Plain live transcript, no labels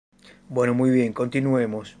Bueno, muy bien,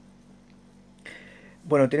 continuemos.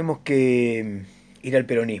 Bueno, tenemos que ir al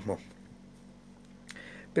peronismo.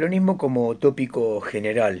 Peronismo como tópico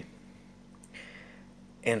general.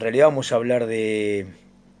 En realidad vamos a hablar de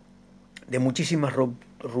muchísimas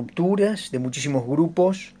rupturas, de muchísimos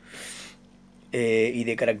grupos y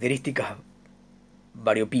de características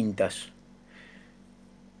variopintas.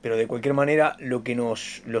 Pero de cualquier manera, lo que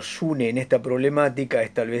nos los une en esta problemática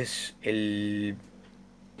es tal vez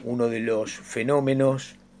uno de los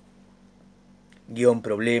fenómenos, guión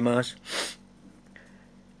problemas,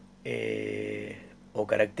 o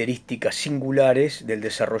características singulares del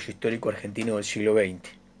desarrollo histórico argentino del siglo XX,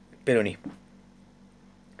 peronismo.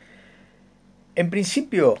 En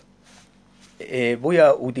principio, voy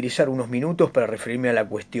a utilizar unos minutos para referirme a la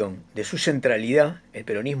cuestión de su centralidad, el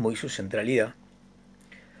peronismo y su centralidad,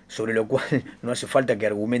 sobre lo cual no hace falta que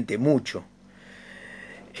argumente mucho,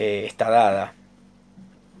 está dada,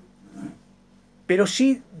 pero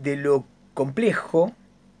sí de lo complejo,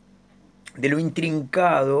 de lo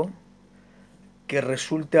intrincado que ha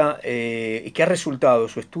resultado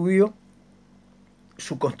su estudio,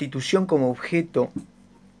 su constitución como objeto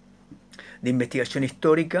de investigación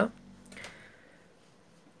histórica,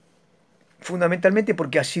 fundamentalmente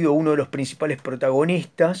porque ha sido uno de los principales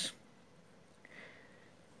protagonistas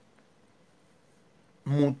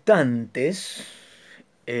mutantes,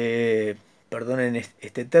 eh, perdonen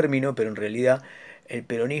este término, pero en realidad el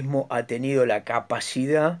peronismo ha tenido la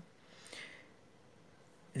capacidad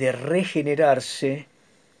de regenerarse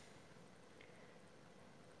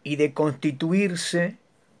y de constituirse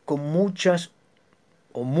con muchas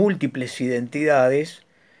o múltiples identidades,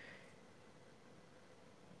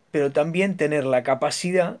 pero también tener la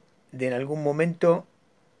capacidad de en algún momento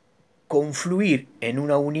confluir en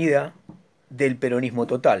una unidad del peronismo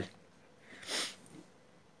total,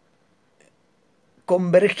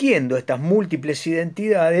 convergiendo estas múltiples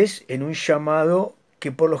identidades en un llamado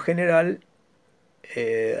que por lo general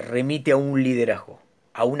remite a un liderazgo,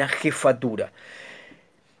 a una jefatura.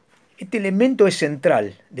 Este elemento es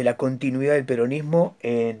central de la continuidad del peronismo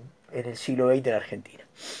en el siglo XX en Argentina.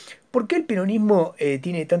 ¿Por qué el peronismo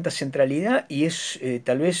tiene tanta centralidad y es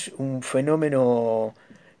tal vez un fenómeno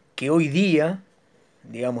que hoy día,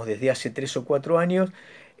 digamos desde hace 3 o 4 años,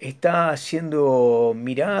 está siendo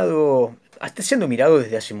mirado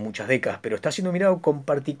desde hace muchas décadas, pero está siendo mirado con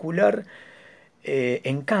particular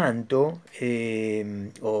encanto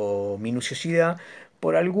o minuciosidad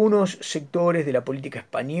por algunos sectores de la política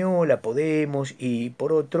española, Podemos y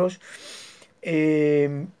por otros,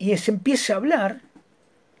 y se empieza a hablar.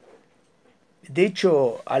 De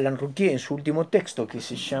hecho, Alan Ruquier en su último texto, que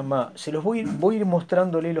se llama, se los voy a ir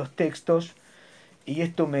mostrándole los textos, y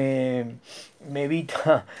esto me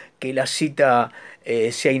evita que la cita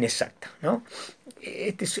sea inexacta, ¿no?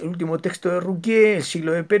 Este es el último texto de Ruquier, El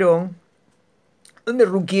siglo de Perón, donde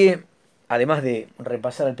Ruquier, además de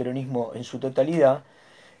repasar al peronismo en su totalidad,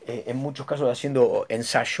 en muchos casos haciendo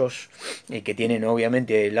ensayos que tienen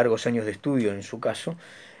obviamente largos años de estudio en su caso,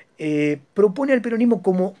 propone al peronismo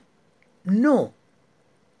como no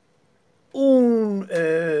un,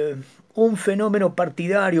 eh, un fenómeno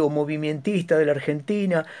partidario o movimentista de la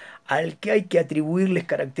Argentina al que hay que atribuirles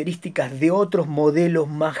características de otros modelos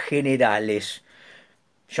más generales,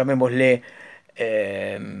 llamémosle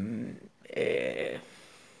eh, eh,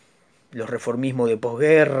 los reformismos de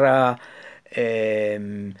posguerra,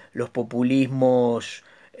 los populismos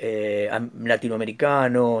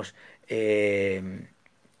latinoamericanos,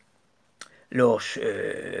 los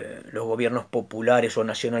gobiernos populares o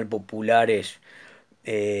nacional populares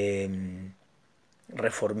eh,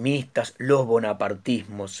 reformistas, los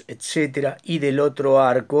bonapartismos, etcétera, y del otro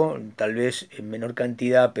arco, tal vez en menor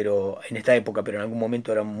cantidad, pero en esta época, pero en algún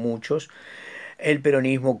momento eran muchos, el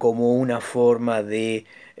peronismo como una forma de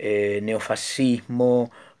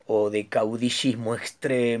neofascismo o de caudillismo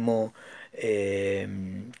extremo,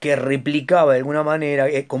 que replicaba de alguna manera,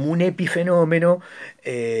 como un epifenómeno,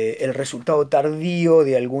 el resultado tardío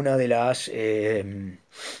de algunas de las eh,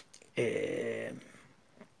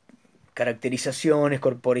 caracterizaciones,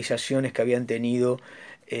 corporizaciones que habían tenido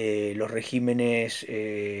los regímenes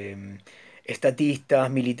estatistas,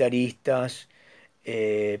 militaristas,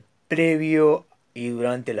 previo y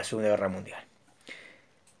durante la Segunda Guerra Mundial.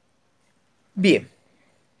 Bien,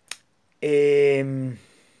 eh,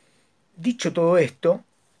 dicho todo esto,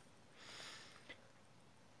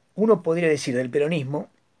 uno podría decir del peronismo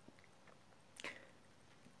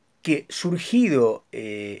que surgido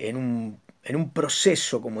en un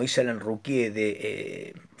proceso, como dice Alan Ruquier,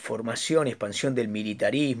 de formación y expansión del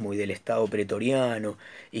militarismo y del Estado pretoriano,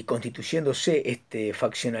 y constituyéndose este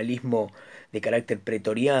faccionalismo de carácter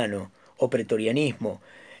pretoriano, o pretorianismo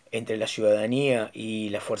entre la ciudadanía y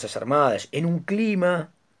las Fuerzas Armadas, en un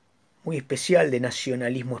clima muy especial de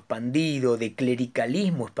nacionalismo expandido, de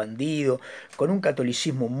clericalismo expandido, con un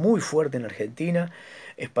catolicismo muy fuerte en Argentina,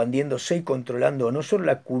 expandiéndose y controlando no solo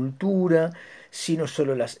la cultura, sino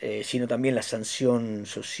también la sanción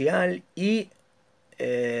social y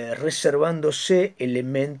reservándose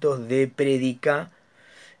elementos de prédica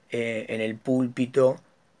en el púlpito,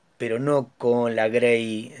 pero no con la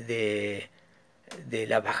grey de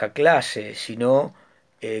la baja clase, sino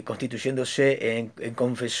constituyéndose en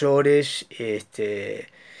confesores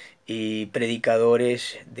y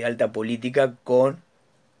predicadores de alta política con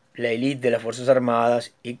la élite de las Fuerzas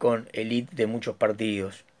Armadas y con élite de muchos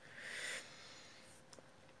partidos.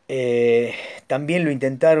 Eh, También lo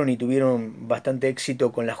intentaron y tuvieron bastante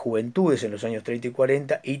éxito con las juventudes en los años 30 y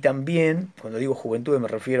 40 y también, cuando digo juventudes me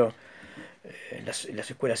refiero en las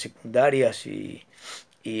escuelas secundarias y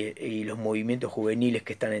los movimientos juveniles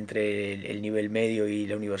que están entre el nivel medio y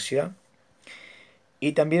la universidad.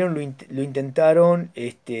 Y también lo intentaron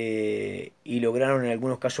y lograron en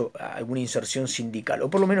algunos casos alguna inserción sindical, o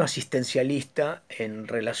por lo menos asistencialista en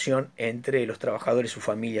relación entre los trabajadores, sus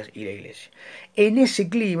familias y la iglesia. En ese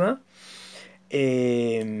clima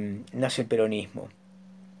nace el peronismo.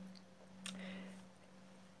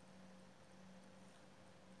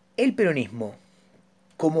 El peronismo,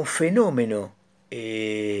 como fenómeno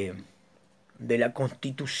de la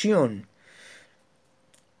constitución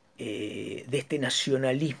de este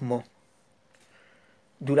nacionalismo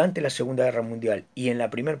durante la Segunda Guerra Mundial y en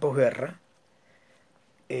la primera posguerra,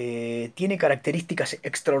 tiene características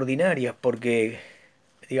extraordinarias porque,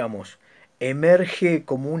 digamos, emerge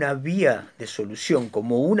como una vía de solución,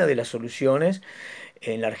 como una de las soluciones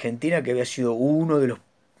en la Argentina, que había sido uno de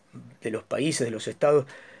los países, de los estados,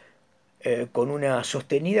 con una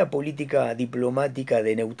sostenida política diplomática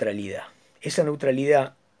de neutralidad. Esa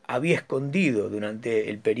neutralidad había escondido durante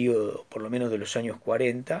el periodo, por lo menos de los años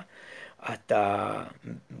 40 hasta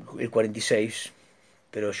el 46,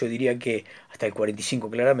 pero yo diría que hasta el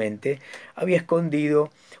 45 claramente, había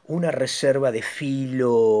escondido una reserva de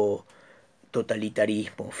filo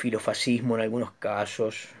totalitarismo, filofascismo en algunos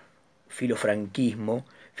casos, filofranquismo,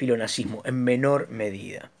 filonazismo en menor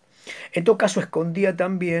medida. En todo caso, escondía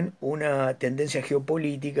también una tendencia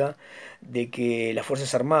geopolítica de que las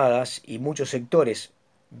Fuerzas Armadas y muchos sectores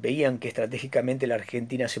veían que estratégicamente la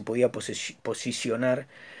Argentina se podía posicionar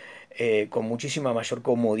con muchísima mayor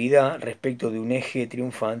comodidad respecto de un eje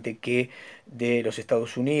triunfante que de los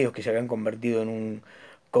Estados Unidos, que se habían convertido en un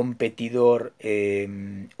competidor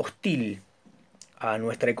hostil a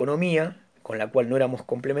nuestra economía, con la cual no éramos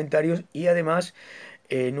complementarios, y además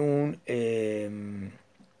en un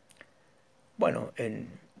bueno,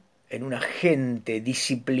 en un agente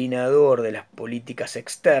disciplinador de las políticas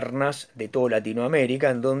externas de toda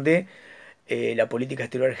Latinoamérica, en donde la política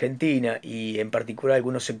exterior argentina y en particular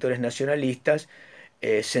algunos sectores nacionalistas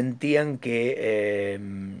sentían que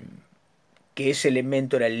ese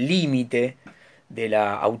elemento era el límite de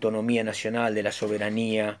la autonomía nacional, de la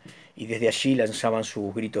soberanía, y desde allí lanzaban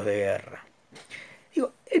sus gritos de guerra.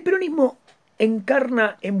 Digo, el peronismo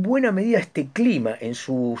encarna en buena medida este clima en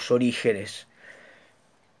sus orígenes,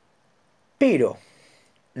 pero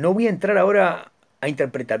no voy a entrar ahora a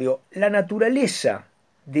interpretar. Digo, la naturaleza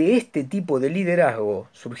de este tipo de liderazgo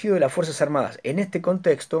surgido de las Fuerzas Armadas en este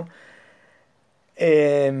contexto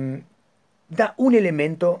eh, da un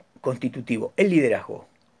elemento constitutivo, el liderazgo,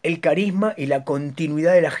 el carisma y la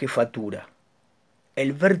continuidad de la jefatura,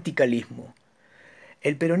 el verticalismo.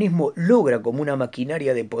 El peronismo logra como una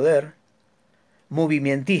maquinaria de poder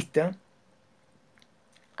movimentista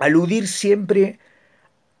aludir siempre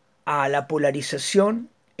a la polarización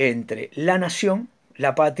entre la nación,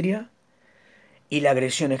 la patria, y la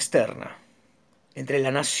agresión externa. Entre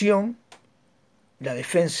la nación, la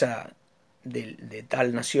defensa de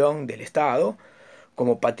tal nación, del Estado,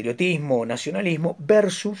 como patriotismo o nacionalismo,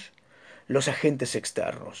 versus los agentes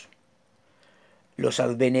externos, los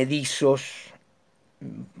advenedizos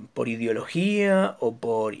por ideología o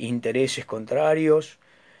por intereses contrarios.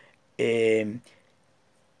 Eh,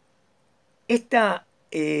 esta,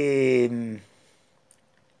 eh,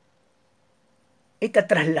 esta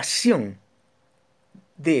traslación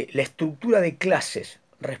de la estructura de clases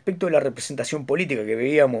respecto de la representación política que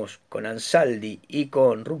veíamos con Ansaldi y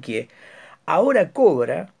con Ruquier, ahora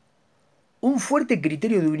cobra un fuerte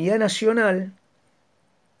criterio de unidad nacional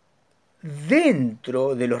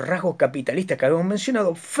dentro de los rasgos capitalistas que habíamos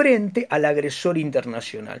mencionado frente al agresor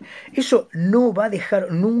internacional. Eso no va a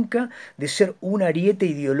dejar nunca de ser un ariete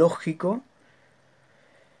ideológico,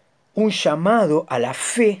 un llamado a la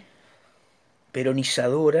fe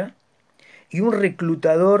peronizadora y un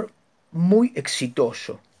reclutador muy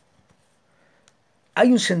exitoso.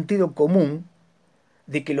 Hay un sentido común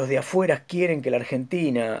de que los de afuera quieren que la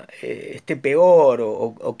Argentina esté peor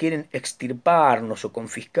o quieren extirparnos o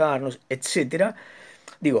confiscarnos, etcétera.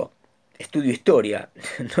 Digo, estudio historia,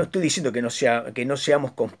 no estoy diciendo que no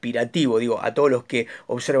seamos conspirativos, digo, a todos los que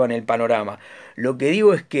observan el panorama. Lo que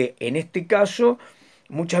digo es que en este caso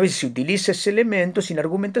muchas veces se utiliza ese elemento sin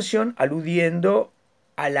argumentación, aludiendo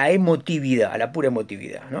a la emotividad, a la pura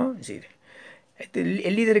emotividad, ¿no? Es decir,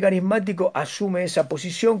 el líder carismático asume esa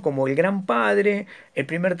posición como el gran padre, el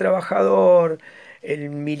primer trabajador, el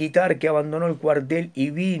militar que abandonó el cuartel y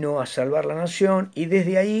vino a salvar la nación, y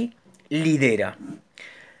desde ahí lidera.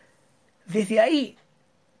 Desde ahí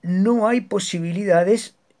no hay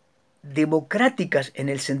posibilidades democráticas en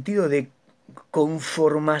el sentido de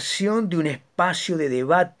conformación de un espacio de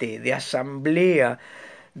debate, de asamblea,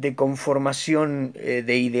 de conformación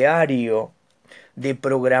de ideario, de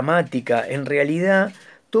programática. En realidad,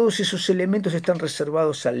 todos esos elementos están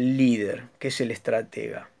reservados al líder, que es el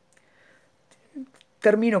estratega.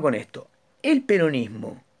 Termino con esto. El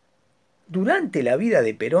peronismo, durante la vida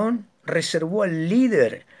de Perón, reservó al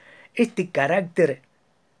líder este carácter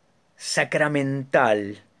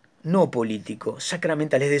sacramental, no político,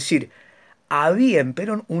 sacramental, es decir, había en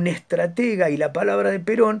Perón un estratega y la palabra de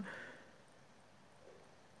Perón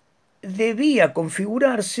debía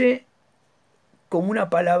configurarse como una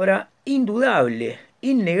palabra indudable,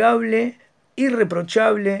 innegable,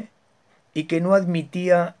 irreprochable y que no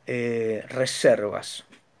admitía reservas.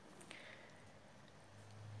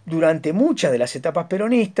 Durante muchas de las etapas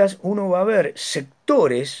peronistas uno va a ver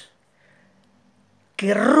sectores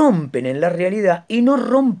que rompen en la realidad y no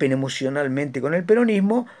rompen emocionalmente con el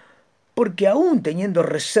peronismo, porque aún teniendo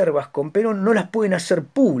reservas con Perón no las pueden hacer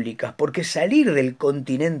públicas, porque salir del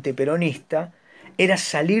continente peronista era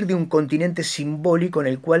salir de un continente simbólico en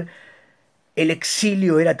el cual el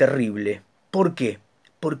exilio era terrible. ¿Por qué?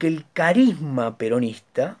 Porque el carisma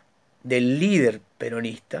peronista, del líder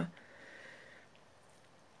peronista,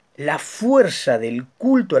 la fuerza del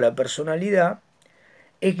culto a la personalidad,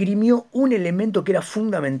 esgrimió un elemento que era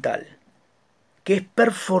fundamental, que es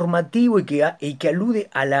performativo y que alude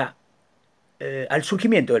a al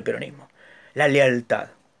surgimiento del peronismo, la lealtad.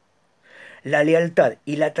 La lealtad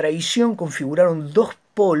y la traición configuraron dos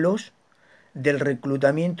polos del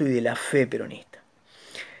reclutamiento y de la fe peronista.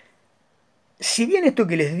 Si bien esto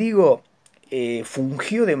que les digo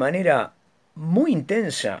fungió de manera muy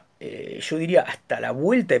intensa, yo diría hasta la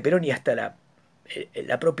vuelta de Perón y hasta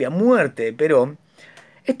la propia muerte de Perón,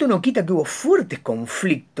 esto no quita que hubo fuertes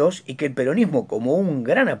conflictos y que el peronismo, como un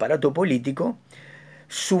gran aparato político,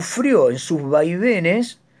 sufrió en sus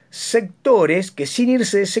vaivenes sectores que sin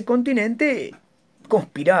irse de ese continente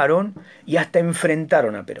conspiraron y hasta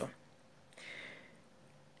enfrentaron a Perón.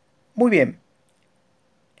 Muy bien,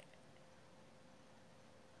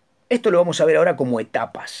 esto lo vamos a ver ahora como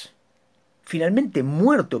etapas. Finalmente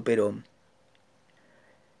muerto Perón,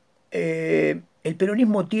 el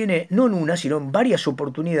peronismo tiene, no en una, sino en varias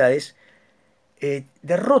oportunidades,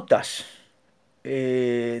 derrotas,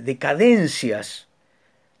 decadencias,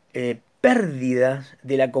 pérdidas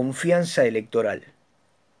de la confianza electoral.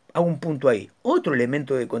 Hago un punto ahí. Otro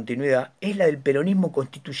elemento de continuidad es la del peronismo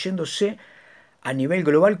constituyéndose a nivel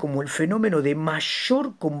global como el fenómeno de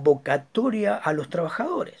mayor convocatoria a los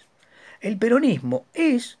trabajadores. El peronismo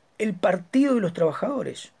es el partido de los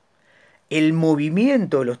trabajadores, el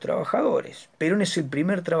movimiento de los trabajadores. Perón es el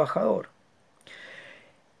primer trabajador.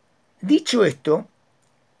 Dicho esto,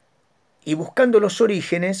 y buscando los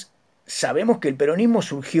orígenes, sabemos que el peronismo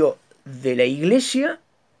surgió de la Iglesia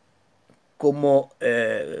como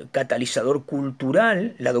catalizador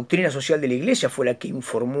cultural, la doctrina social de la Iglesia fue la que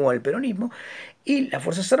informó al peronismo, y las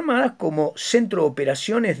Fuerzas Armadas como centro de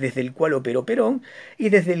operaciones desde el cual operó Perón y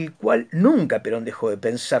desde el cual nunca Perón dejó de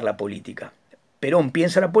pensar la política. Perón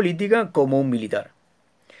piensa la política como un militar.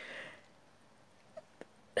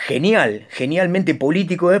 Genialmente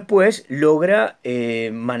político después, logra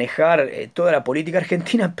manejar toda la política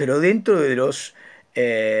argentina, pero dentro de los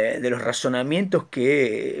razonamientos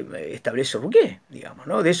que establece Rouquet, digamos,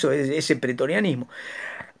 ¿no? De eso, ese pretorianismo.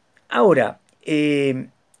 Ahora, el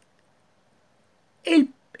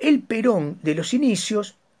Perón de los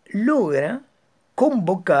inicios logra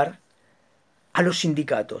convocar a los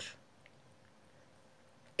sindicatos.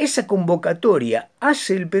 Esa convocatoria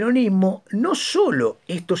hace el peronismo no solo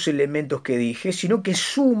estos elementos que dije, sino que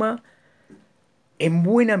suma en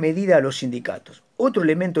buena medida a los sindicatos. Otro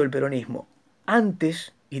elemento del peronismo,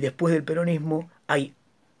 antes y después del peronismo hay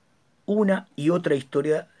una y otra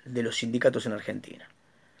historia de los sindicatos en Argentina.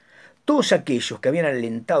 todos aquellos que habían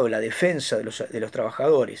alentado la defensa de los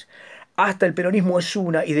trabajadores hasta el peronismo es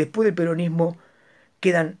una, y después del peronismo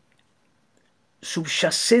quedan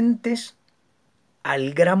subyacentes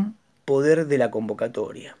al gran poder de la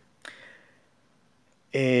convocatoria.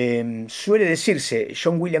 Suele decirse,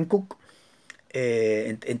 John William Cook,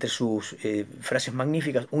 entre sus frases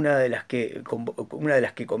magníficas, una de las que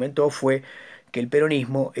comentó fue que el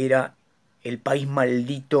peronismo era el país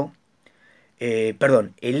maldito,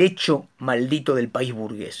 perdón, el hecho maldito del país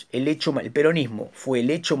burgués. El peronismo fue el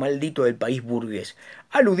hecho maldito del país burgués,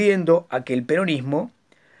 aludiendo a que el peronismo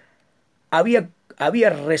había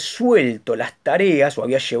resuelto las tareas, o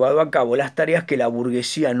había llevado a cabo las tareas que la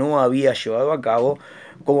burguesía no había llevado a cabo,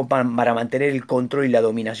 como para mantener el control y la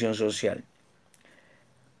dominación social.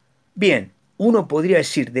 Bien, uno podría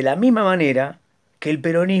decir de la misma manera que el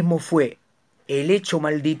peronismo fue el hecho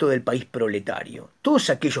maldito del país proletario.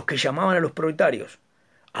 Todos aquellos que llamaban a los proletarios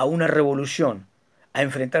a una revolución, a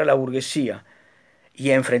enfrentar a la burguesía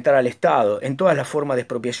y a enfrentar al Estado en todas las formas de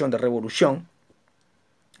expropiación de revolución,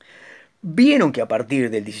 vieron que a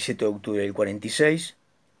partir del 17 de octubre del 46,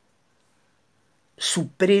 su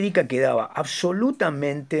prédica quedaba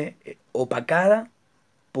absolutamente opacada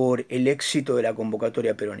por el éxito de la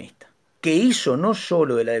convocatoria peronista, que hizo no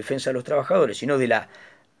solo de la defensa de los trabajadores, sino de la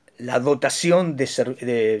dotación de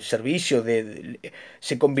servicios,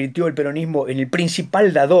 se convirtió el peronismo en el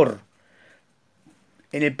principal dador,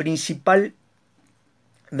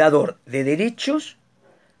 de derechos,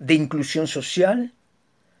 de inclusión social,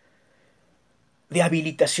 de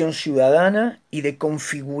habilitación ciudadana y de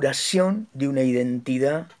configuración de una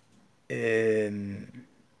identidad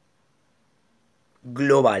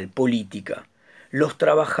global, política. Los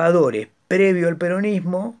trabajadores, previo al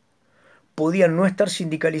peronismo, podían no estar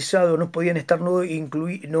sindicalizados, no podían estar no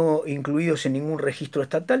incluidos en ningún registro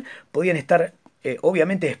estatal, podían estar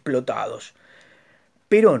obviamente explotados.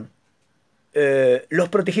 Perón los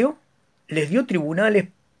protegió, les dio tribunales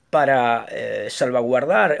para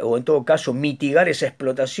salvaguardar o en todo caso mitigar esa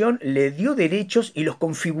explotación, les dio derechos y los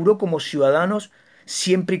configuró como ciudadanos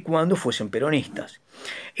siempre y cuando fuesen peronistas.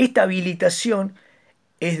 Esta habilitación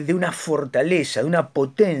es de una fortaleza, de una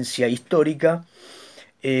potencia histórica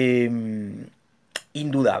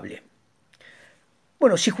indudable.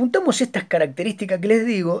 Bueno, si juntamos estas características que les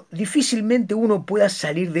digo, difícilmente uno pueda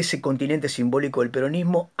salir de ese continente simbólico del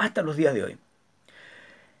peronismo hasta los días de hoy.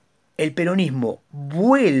 El peronismo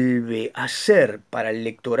vuelve a ser para el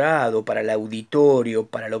electorado, para el auditorio,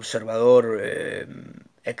 para el observador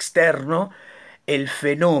externo, el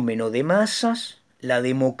fenómeno de masas, la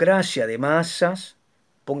democracia de masas,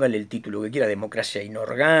 póngale el título que quiera, democracia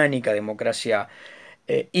inorgánica, democracia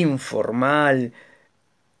informal,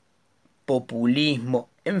 populismo,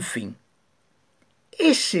 en fin.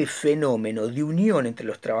 Ese fenómeno de unión entre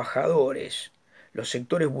los trabajadores, los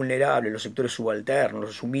sectores vulnerables, los sectores subalternos,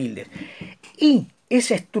 los humildes, y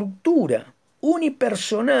esa estructura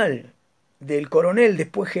unipersonal del coronel,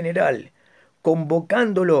 después general,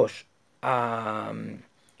 convocándolos a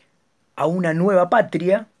una nueva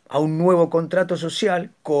patria, a un nuevo contrato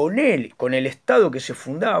social, con él, con el Estado que se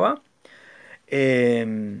fundaba,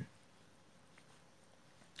 es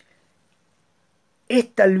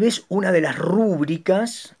tal vez una de las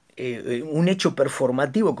rúbricas, un hecho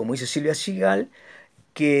performativo, como dice Silvia Sigal,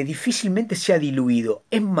 que difícilmente se ha diluido.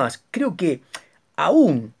 Es más, creo que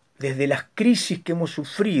aún desde las crisis que hemos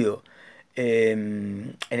sufrido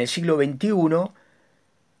en el siglo XXI,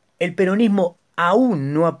 el peronismo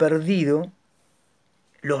aún no ha perdido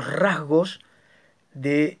los rasgos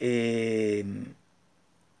de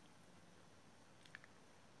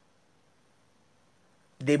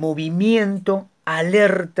movimiento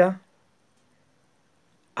alerta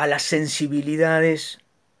a las sensibilidades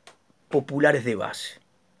populares de base.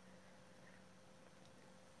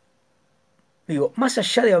 Digo, más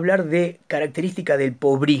allá de hablar de características del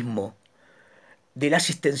pobrismo, del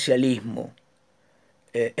asistencialismo,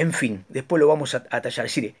 en fin, después lo vamos a tallar,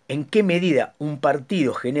 es decir, en qué medida un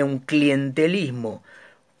partido genera un clientelismo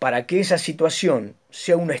para que esa situación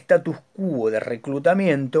sea un status quo de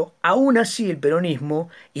reclutamiento, aún así el peronismo,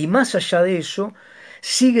 y más allá de eso,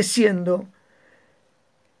 sigue siendo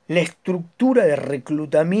la estructura de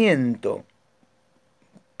reclutamiento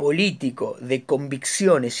político de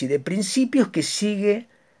convicciones y de principios que sigue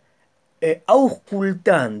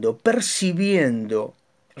auscultando, percibiendo,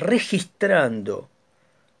 registrando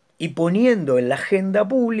y poniendo en la agenda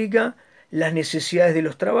pública las necesidades de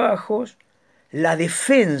los trabajos, la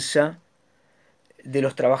defensa de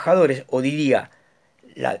los trabajadores, o diría,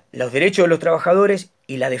 los derechos de los trabajadores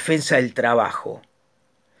y la defensa del trabajo.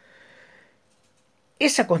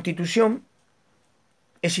 Esa constitución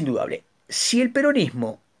es indudable. Si el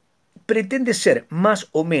peronismo pretende ser más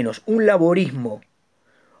o menos un laborismo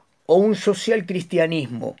o un social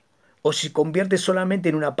cristianismo, o se convierte solamente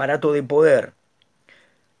en un aparato de poder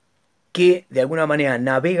que de alguna manera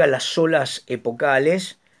navega las olas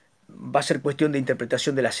epocales, va a ser cuestión de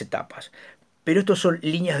interpretación de las etapas. Pero estos son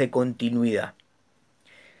líneas de continuidad.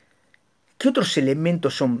 ¿Qué otros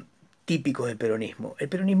elementos son típicos del peronismo? El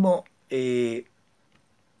peronismo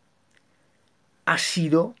ha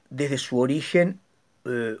sido desde su origen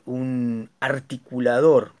un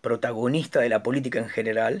articulador, protagonista de la política en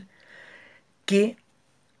general, que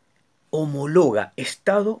homologa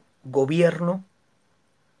Estado, gobierno,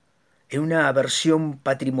 en una versión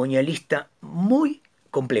patrimonialista muy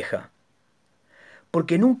compleja,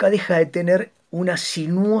 porque nunca deja de tener una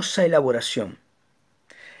sinuosa elaboración.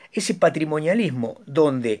 Ese patrimonialismo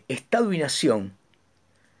donde Estado y nación,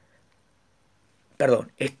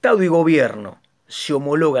 perdón, Estado y gobierno se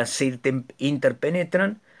homologan, se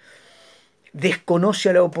interpenetran, desconoce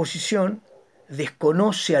a la oposición,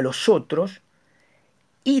 desconoce a los otros,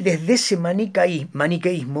 y desde ese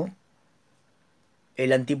maniqueísmo,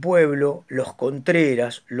 el antipueblo, los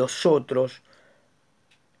contreras, los otros,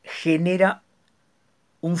 genera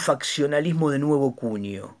un faccionalismo de nuevo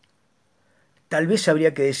cuño. Tal vez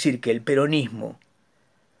habría que decir que el peronismo,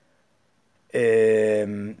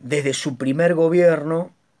 desde su primer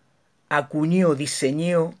gobierno, acuñó,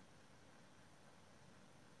 diseñó,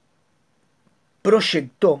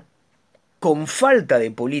 proyectó, con falta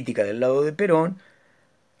de política del lado de Perón,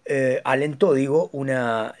 alentó, digo,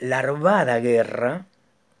 una larvada guerra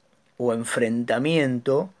o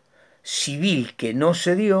enfrentamiento civil que no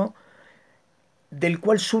se dio, del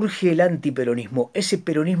cual surge el antiperonismo. Ese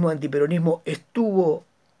peronismo antiperonismo estuvo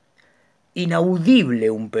inaudible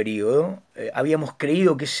un periodo. Habíamos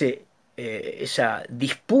creído que esa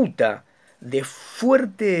disputa de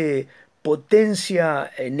fuerte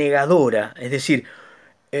potencia negadora, es decir,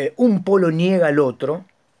 un polo niega al otro,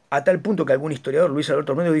 a tal punto que algún historiador, Luis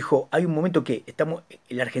Alberto Ormedio, dijo, hay un momento que estamos,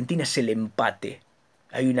 en la Argentina es el empate.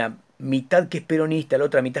 Hay una mitad que es peronista, la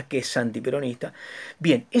otra mitad que es antiperonista.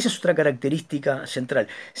 Bien, esa es otra característica central.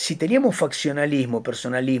 Si teníamos faccionalismo,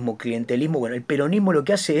 personalismo, clientelismo, bueno, el peronismo lo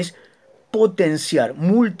que hace es potenciar,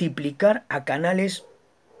 multiplicar a canales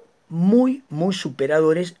muy, muy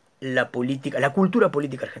superadores la política, la cultura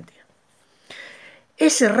política argentina.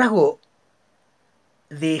 Ese rasgo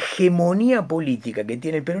de hegemonía política que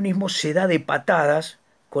tiene el peronismo se da de patadas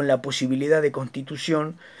con la posibilidad de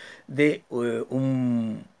constitución de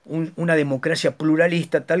una democracia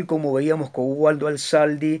pluralista, tal como veíamos con Ubaldo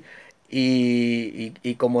Ansaldi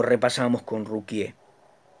y como repasábamos con Ruquier.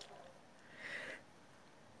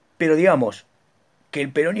 Pero digamos, que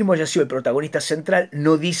el peronismo haya sido el protagonista central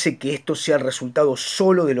no dice que esto sea el resultado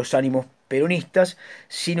solo de los ánimos peronistas,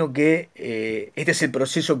 sino que este es el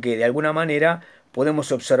proceso que de alguna manera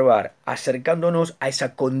podemos observar acercándonos a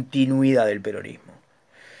esa continuidad del peronismo.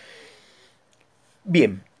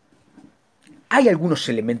 Bien, hay algunos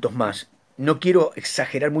elementos más. No quiero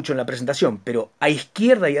exagerar mucho en la presentación, pero a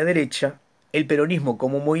izquierda y a derecha, el peronismo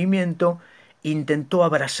como movimiento intentó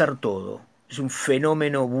abrazar todo. Es un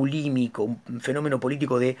fenómeno bulímico, un fenómeno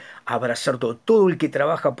político de abrazar todo. Todo el que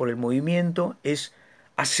trabaja por el movimiento es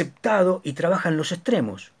aceptado y trabaja en los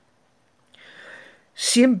extremos.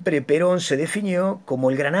 Siempre Perón se definió como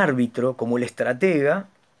el gran árbitro, como el estratega,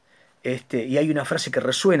 y hay una frase que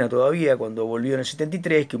resuena todavía cuando volvió en el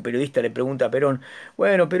 73, que un periodista le pregunta a Perón,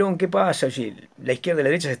 bueno, Perón, ¿qué pasa? Y la izquierda y la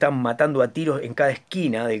derecha se están matando a tiros en cada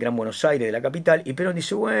esquina del Gran Buenos Aires, de la capital, y Perón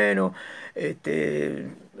dice, bueno,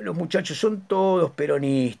 los muchachos son todos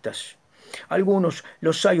peronistas. Algunos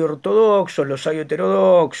los hay ortodoxos, los hay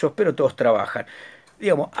heterodoxos, pero todos trabajan.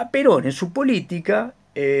 Digamos, a Perón en su política,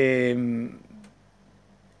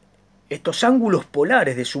 estos ángulos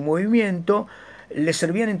polares de su movimiento le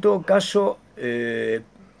servían en todo caso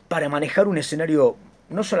para manejar un escenario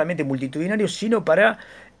no solamente multitudinario, sino para,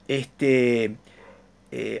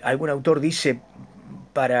 algún autor dice,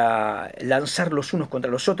 para lanzar los unos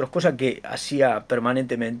contra los otros, cosa que hacía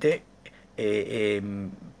permanentemente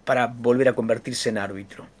para volver a convertirse en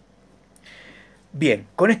árbitro. Bien,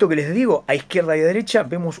 con esto que les digo, a izquierda y a derecha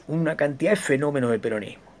vemos una cantidad de fenómenos del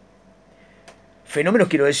peronismo. Fenómenos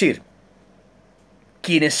quiero decir,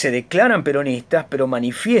 quienes se declaran peronistas, pero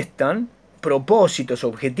manifiestan propósitos,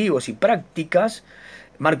 objetivos y prácticas,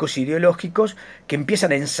 marcos ideológicos, que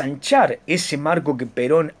empiezan a ensanchar ese marco que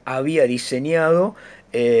Perón había diseñado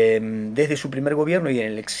desde su primer gobierno y en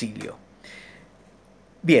el exilio.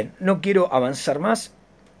 Bien, no quiero avanzar más.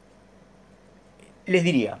 Les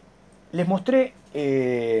diría, les mostré,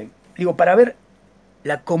 digo, para ver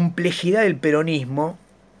la complejidad del peronismo,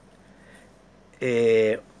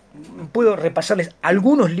 puedo repasarles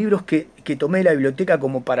algunos libros que tomé de la biblioteca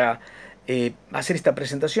como para hacer esta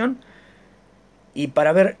presentación y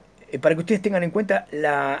para ver, para que ustedes tengan en cuenta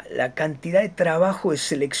la cantidad de trabajo de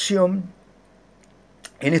selección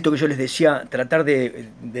en esto que yo les decía, tratar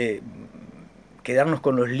de quedarnos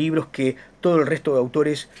con los libros que todo el resto de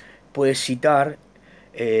autores puede citar,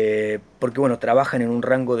 porque bueno, trabajan en un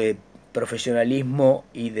rango de profesionalismo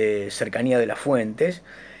y de cercanía de las fuentes.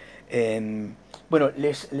 Bueno,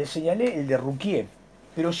 les señalé el de Rouquier,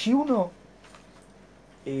 pero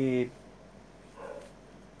eh,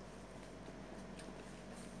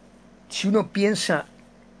 si uno piensa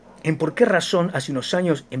en por qué razón hace unos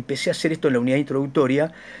años empecé a hacer esto en la unidad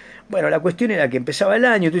introductoria, bueno, la cuestión era que empezaba el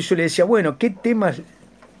año, entonces yo le decía, bueno, ¿qué temas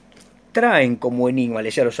traen como enigma? Le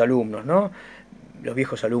decía a los alumnos, ¿no? Los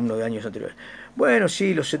viejos alumnos de años anteriores. Bueno,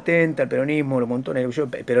 sí, los 70, el peronismo, los montones,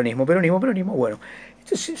 peronismo, bueno.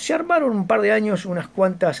 Entonces se armaron un par de años unas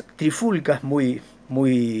cuantas trifulcas muy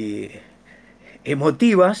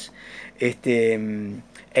emotivas,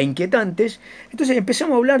 e inquietantes. Entonces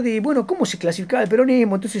empezamos a hablar de, bueno, cómo se clasificaba el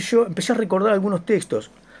peronismo. Entonces yo empecé a recordar algunos textos.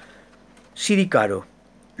 Siri Caro,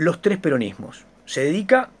 los tres peronismos. Se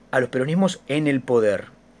dedica a los peronismos en el poder,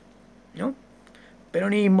 ¿no?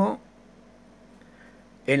 Peronismo,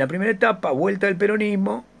 en la primera etapa, vuelta del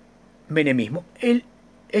peronismo, menemismo.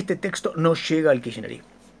 Este texto no llega al kirchnerismo.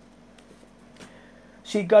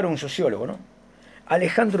 Siri Caro, un sociólogo, ¿no?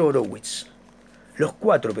 Alejandro Horowitz, los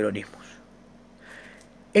cuatro peronismos.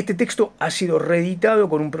 Este texto ha sido reeditado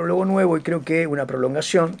con un prólogo nuevo y creo que una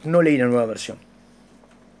prolongación. No leí la nueva versión.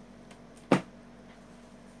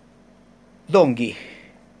 Dongui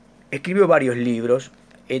escribió varios libros.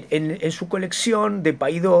 En su colección de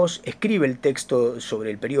Paidós escribe el texto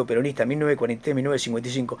sobre el periodo peronista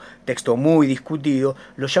 1943-1955, texto muy discutido,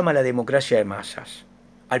 lo llama la democracia de masas,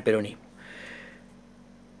 al peronismo.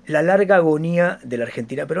 La larga agonía de la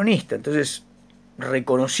Argentina peronista. Entonces,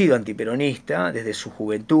 reconocido antiperonista desde su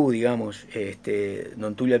juventud, digamos,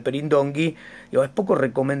 don Tulio Alperín Dongui, es poco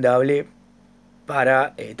recomendable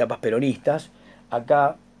para etapas peronistas.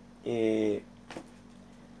 Acá,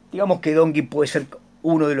 digamos que Dongui puede ser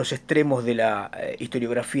uno de los extremos de la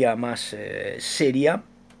historiografía más seria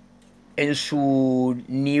en su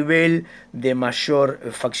nivel de mayor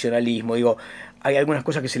faccionalismo. Digo, hay algunas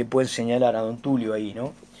cosas que se le pueden señalar a don Tulio ahí,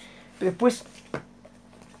 ¿no? Pero después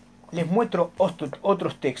les muestro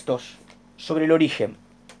otros textos sobre el origen.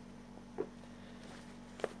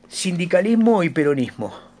 Sindicalismo y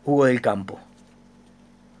peronismo, Hugo del Campo.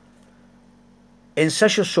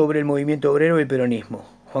 Ensayos sobre el movimiento obrero y el peronismo,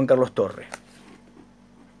 Juan Carlos Torre.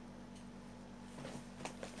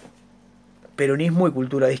 Peronismo y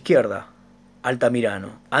cultura de izquierda,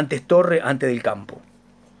 Altamirano. Antes Torre, antes del Campo.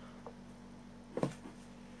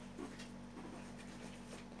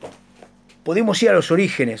 Podemos ir a los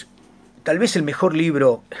orígenes. Tal vez el mejor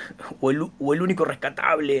libro o el único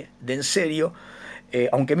rescatable de en serio,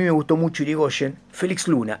 aunque a mí me gustó mucho Irigoyen, Félix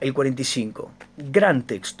Luna, el 45. Gran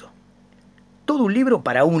texto. Todo un libro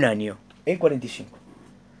para un año, el 45.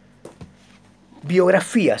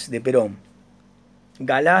 Biografías de Perón.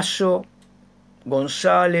 Galasso,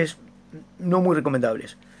 González, no muy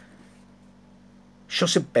recomendables.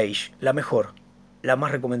 Joseph Page, la mejor, la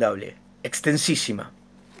más recomendable, extensísima.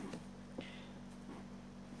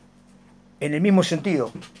 En el mismo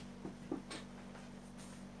sentido,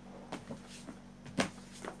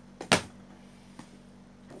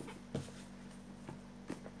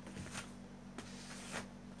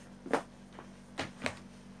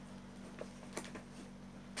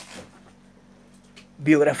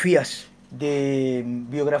 biografías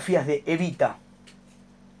de Evita,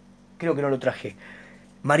 creo que no lo traje,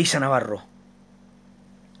 Marisa Navarro,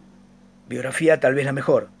 biografía tal vez la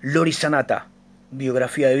mejor, Lori Sanata,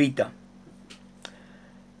 biografía de Evita.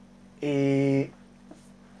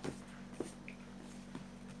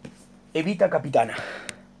 Evita Capitana.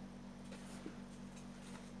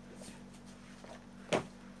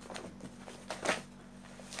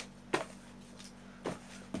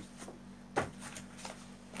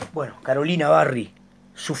 Bueno, Carolina Barri,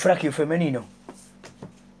 sufragio femenino.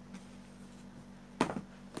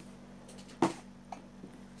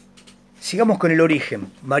 Sigamos con el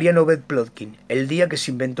origen. Mariano Bet Plotkin, el día que se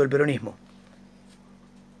inventó el peronismo.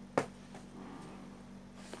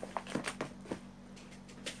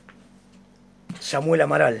 Samuel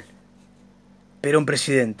Amaral, Perón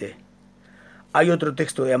presidente. Hay otro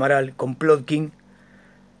texto de Amaral con Plotkin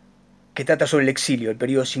que trata sobre el exilio, el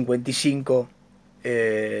periodo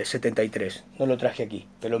 55-73. No lo traje aquí,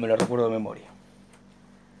 pero me lo recuerdo de memoria.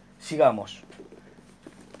 Sigamos.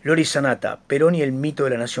 Lori Sanata, Perón y el mito de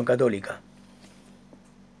la nación católica.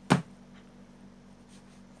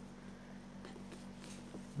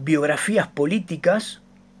 biografías políticas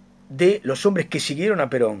de los hombres que siguieron a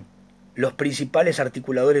Perón, los principales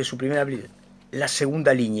articuladores de su primera, la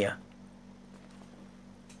segunda línea.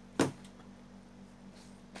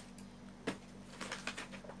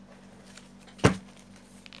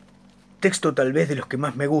 Texto tal vez de los que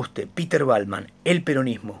más me guste, Peter Ballman, El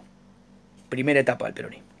peronismo, primera etapa del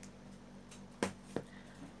peronismo.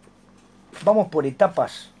 Vamos por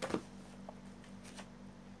etapas.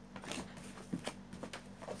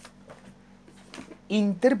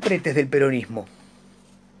 Intérpretes del peronismo,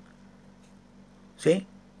 ¿sí?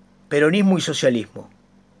 Peronismo y socialismo,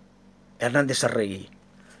 Hernández Arregui.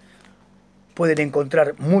 Pueden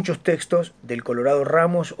encontrar muchos textos del Colorado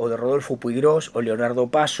Ramos o de Rodolfo Puigros o Leonardo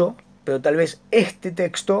Paso, pero tal vez este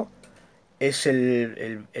texto es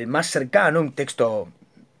el más cercano, un texto,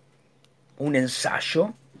 un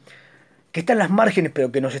ensayo, que está en las márgenes, pero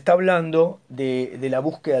que nos está hablando de la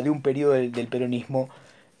búsqueda de un periodo del peronismo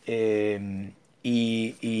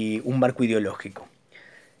y un marco ideológico.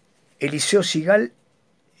 Eliseo Sigal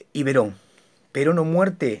y Verón, Perón o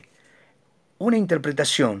muerte, una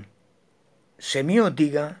interpretación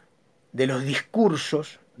semiótica de los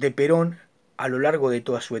discursos de Perón a lo largo de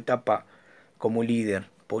toda su etapa como líder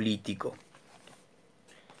político.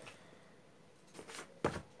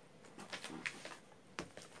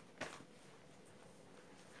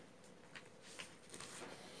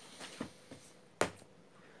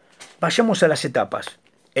 Vayamos a las etapas.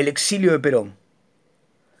 El exilio de Perón.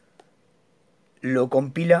 Lo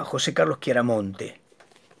compila José Carlos Chiaramonte.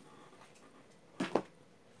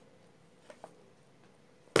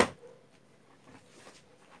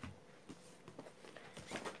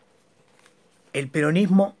 El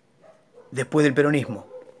peronismo después del peronismo.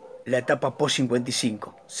 La etapa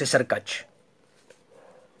post-55. César Cach.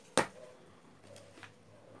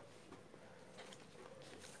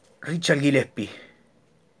 Richard Gillespie.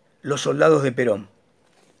 Los soldados de Perón.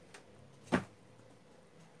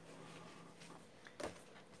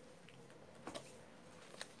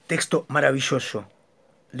 Texto maravilloso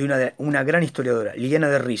de una gran historiadora, Liliana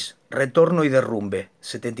de Riz, Retorno y derrumbe,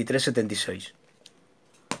 73-76.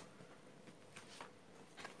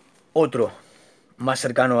 Otro, más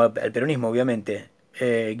cercano al peronismo, obviamente,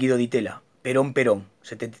 Guido Di Tella, Perón,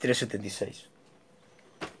 73-76.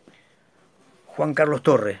 Juan Carlos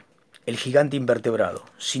Torre, El gigante invertebrado,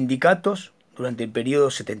 Sindicatos durante el periodo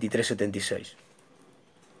 73-76.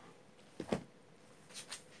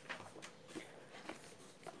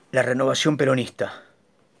 La renovación peronista.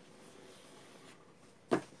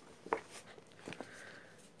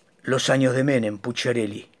 Los años de Menem,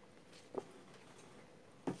 Pucciarelli.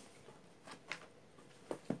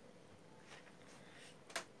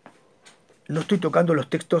 No estoy tocando los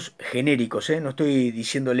textos genéricos, no estoy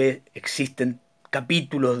diciéndole existen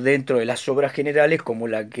capítulos dentro de las obras generales como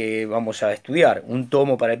la que vamos a estudiar. Un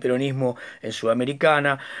tomo para el peronismo en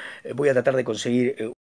Sudamericana. Voy a tratar de conseguir